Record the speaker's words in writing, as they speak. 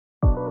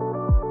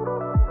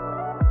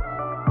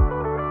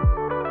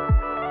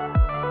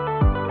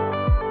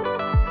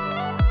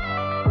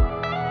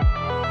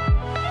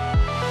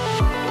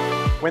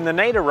When the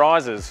need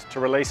arises to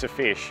release a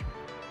fish,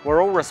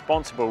 we're all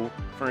responsible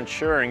for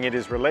ensuring it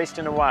is released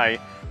in a way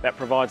that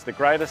provides the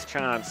greatest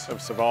chance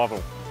of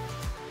survival.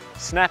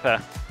 Snapper,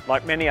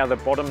 like many other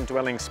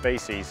bottom-dwelling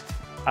species,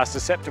 are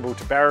susceptible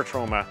to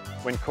barotrauma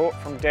when caught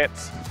from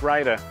depths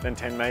greater than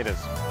 10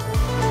 metres.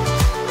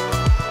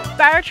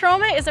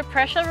 Barotrauma is a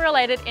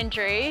pressure-related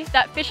injury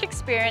that fish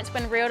experience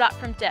when reeled up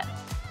from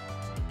depth.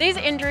 These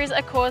injuries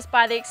are caused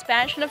by the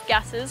expansion of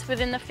gases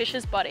within the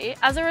fish's body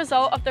as a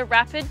result of the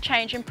rapid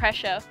change in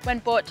pressure when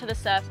brought to the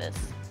surface.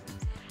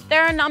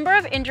 There are a number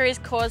of injuries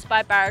caused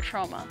by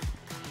barotrauma,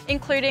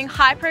 including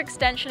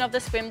hyperextension of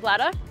the swim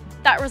bladder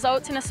that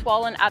results in a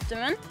swollen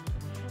abdomen,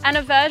 and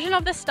eversion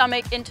of the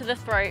stomach into the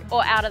throat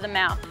or out of the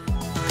mouth.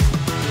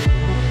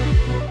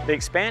 The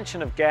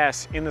expansion of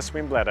gas in the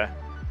swim bladder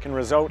can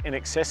result in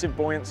excessive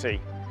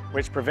buoyancy,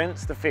 which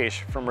prevents the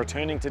fish from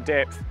returning to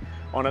depth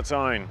on its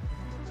own,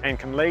 and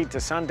can lead to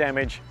sun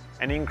damage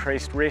and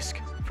increased risk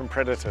from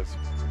predators.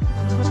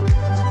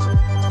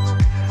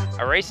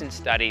 A recent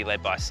study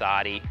led by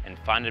SARDI and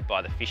funded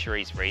by the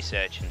Fisheries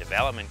Research and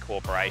Development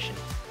Corporation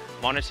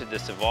monitored the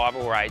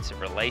survival rates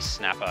of released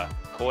snapper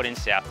caught in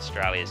South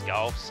Australia's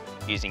gulfs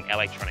using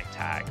electronic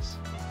tags.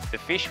 The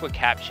fish were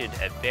captured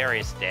at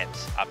various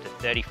depths up to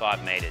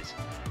 35 metres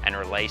and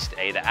released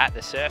either at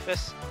the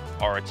surface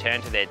or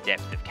returned to their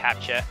depth of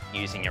capture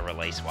using a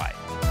release weight.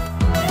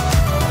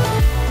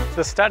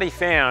 The study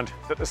found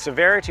that the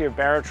severity of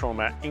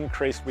barotrauma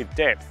increased with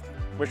depth,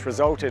 which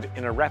resulted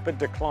in a rapid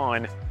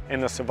decline in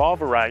the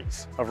survival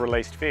rates of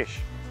released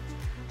fish.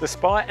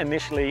 Despite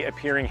initially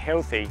appearing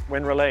healthy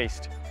when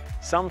released,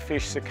 some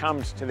fish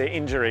succumbed to their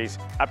injuries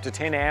up to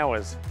 10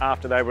 hours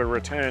after they were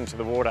returned to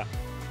the water.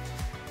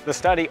 The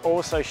study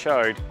also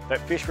showed that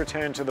fish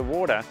returned to the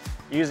water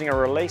using a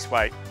release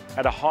weight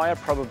had a higher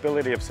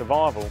probability of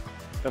survival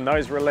than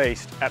those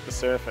released at the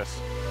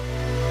surface.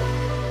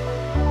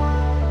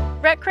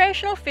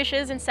 Recreational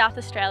fishers in South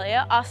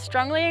Australia are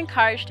strongly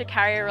encouraged to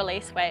carry a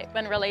release weight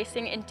when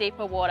releasing in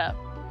deeper water,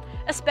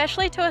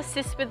 especially to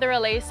assist with the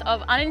release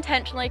of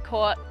unintentionally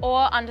caught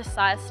or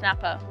undersized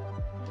snapper.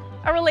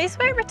 A release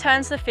weight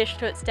returns the fish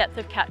to its depth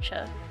of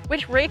capture,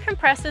 which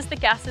recompresses the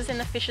gases in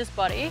the fish's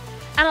body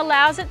and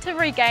allows it to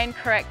regain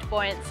correct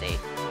buoyancy.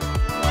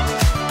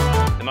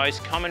 The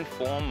most common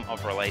form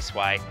of release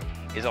weight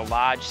is a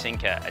large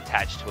sinker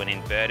attached to an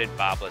inverted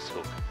barbless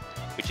hook,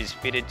 which is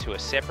fitted to a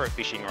separate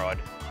fishing rod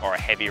or a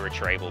heavy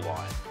retrieval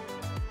line.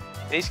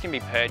 These can be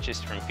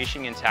purchased from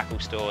fishing and tackle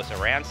stores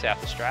around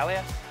South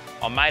Australia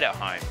or made at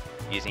home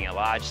using a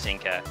large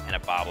sinker and a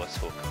barbless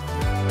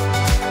hook.